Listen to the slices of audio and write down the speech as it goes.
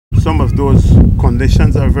some of those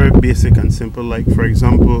conditions are very basic and simple, like for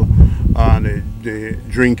example, the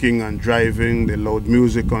drinking and driving, the loud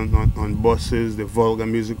music on buses, the vulgar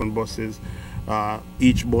music on buses.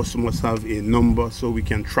 Each bus must have a number so we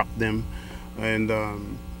can track them, and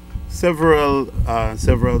several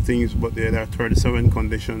things, but there are 37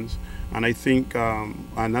 conditions. And I think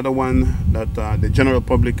another one that the general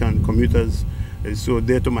public and commuters is so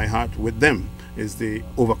dear to my heart with them is the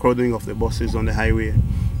overcrowding of the buses on the highway.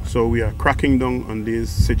 So we are cracking down on this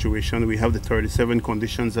situation. We have the 37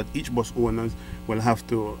 conditions that each bus owners will have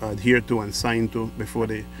to adhere to and sign to before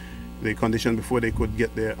they could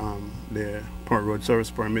get their road service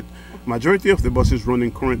permit. Majority of the buses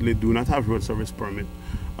running currently do not have road service permit.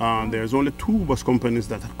 There's only 2 bus companies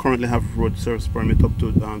that currently have road service permit up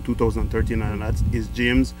to 2013, and that is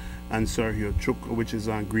James and Sergio Chuk, which is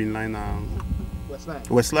on Green Line,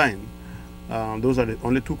 West Line. Those are the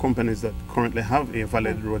only 2 companies that currently have a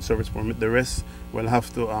valid road service permit. The rest will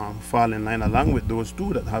have to fall in line along with those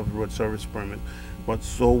 2 that have road service permit. But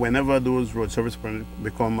so whenever those road service permit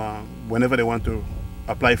become, whenever they want to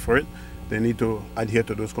apply for it, they need to adhere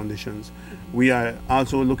to those conditions. We are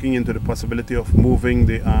also looking into the possibility of moving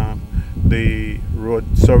the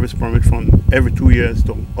road service permit from every 2 years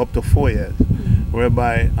to up to 4 years,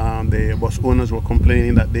 whereby the bus owners were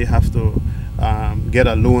complaining that they have to get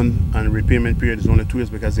a loan and repayment period is only 2 years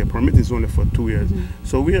because their permit is only for 2 years.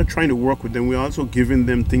 So we are trying to work with them. We're also giving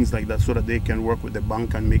them things like that so that they can work with the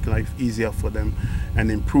bank and make life easier for them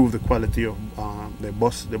and improve the quality of the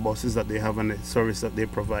buses that they have and the service that they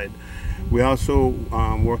provide. We're also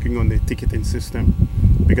working on the ticketing system,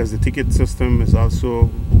 because the ticket system is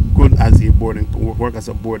also good as work as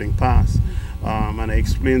a boarding pass. And I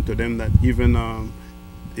explained to them that even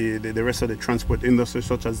the rest of the transport industry,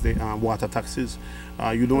 such as the water taxis,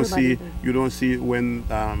 you don't see when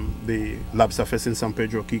the Lobster Fest in San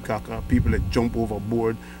Pedro Kikaka, people that jump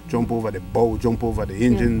overboard, jump over the bow, jump over the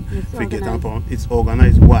engine, forget about it's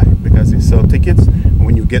organized. Why? Because they sell tickets.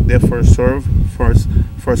 When you get there first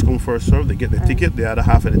come first serve, they get the ticket. The other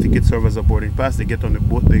half of the ticket serve as a boarding pass. They get on the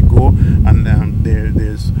boat, they go, and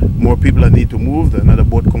there's more people that need to move. Another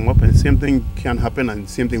boat come up, and same thing can happen, and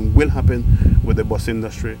same thing will happen with the bus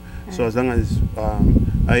industry. So as long as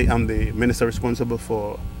I am the minister responsible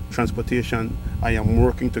for transportation, I am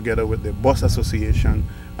working together with the bus association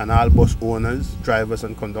and all bus owners, drivers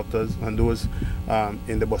and conductors, and those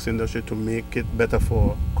in the bus industry to make it better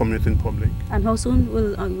for commuting public. And how soon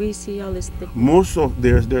will we see all this?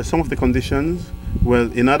 There's some of the conditions.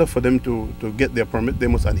 Well, in order for them to get their permit, they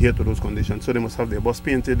must adhere to those conditions. So they must have their bus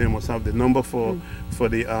painted. They must have the number for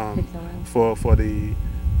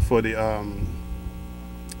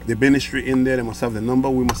the ministry in there. They must have the number.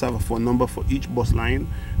 We must have a phone number for each bus line,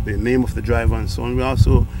 the name of the driver, and so on. We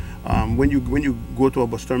also, when you go to a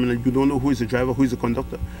bus terminal, you don't know who is the driver, who is the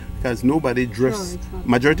conductor, because nobody dressed.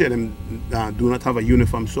 Majority of them do not have a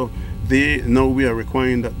uniform. So now we are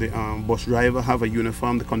requiring that the bus driver have a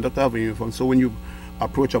uniform, the conductor have a uniform. So when you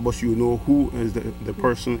approach a bus, you know who is the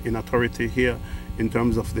person in authority here in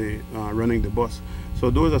terms of the running the bus. So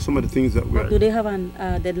those are some of the things that we are. Do they have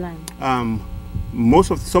a deadline?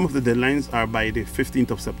 Some of the deadlines are by the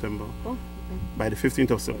 15th of September. Oh, okay. By the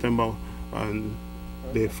 15th of September, and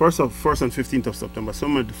the 1st and 15th of September.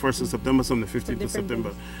 Some are the 1st of September, some the 15th of September.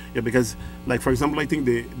 Days. Yeah, because like for example, I think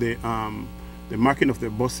the marking of the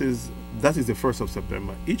buses, that is the 1st of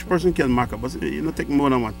September. Each person can mark a bus. You know, take more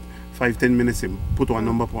than 5-10 minutes and put one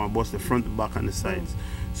number on a bus, the front, the back, and the sides.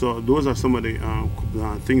 So those are some of the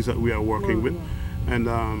things that we are working with, and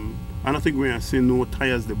I don't think we are seeing no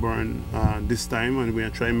tires to burn this time, and we are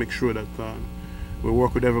trying to make sure that we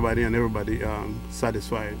work with everybody and everybody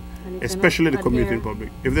satisfied, especially the commuting public.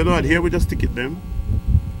 If they don't adhere, we just ticket them.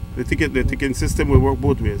 The ticketing system will work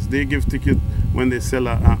both ways. They give ticket when they sell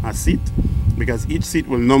a seat, because each seat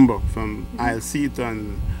will number from aisle seat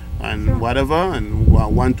and whatever, and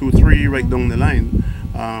 1, 2, 3 right down the line.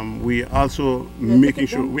 We also making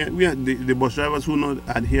sure we are the bus drivers who not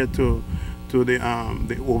adhere to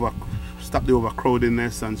stop the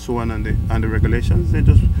overcrowdedness and so on, and the regulations.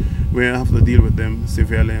 We have to deal with them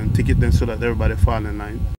severely and ticket them so that everybody fall in line.